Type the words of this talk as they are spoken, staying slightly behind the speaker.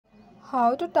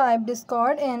How to type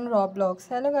Discord in Roblox.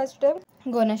 Hello guys, today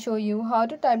I'm gonna show you how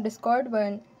to type Discord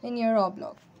in your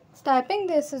Roblox. Typing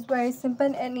this is very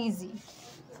simple and easy.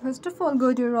 First of all,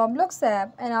 go to your Roblox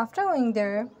app, and after going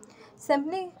there,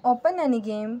 simply open any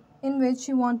game in which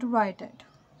you want to write it.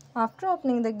 After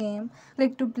opening the game,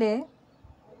 click to play.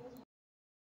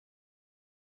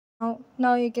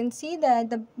 Now you can see that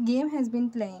the game has been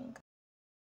playing.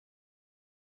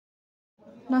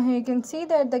 Now here you can see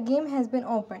that the game has been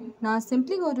opened. Now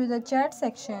simply go to the chat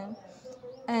section,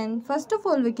 and first of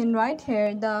all we can write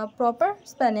here the proper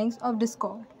spellings of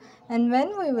Discord, and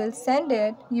when we will send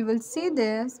it you will see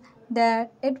this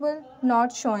that it will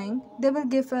not showing, they will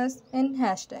give us in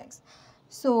hashtags.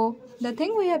 So the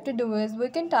thing we have to do is we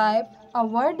can type a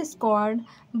word Discord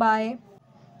by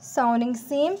sounding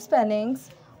same spellings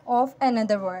of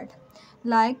another word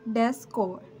like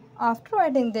Discord. After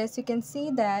writing this you can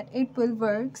see that it will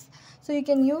works, so you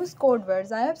can use code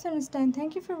words. I hope you understand.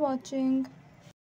 Thank you for watching.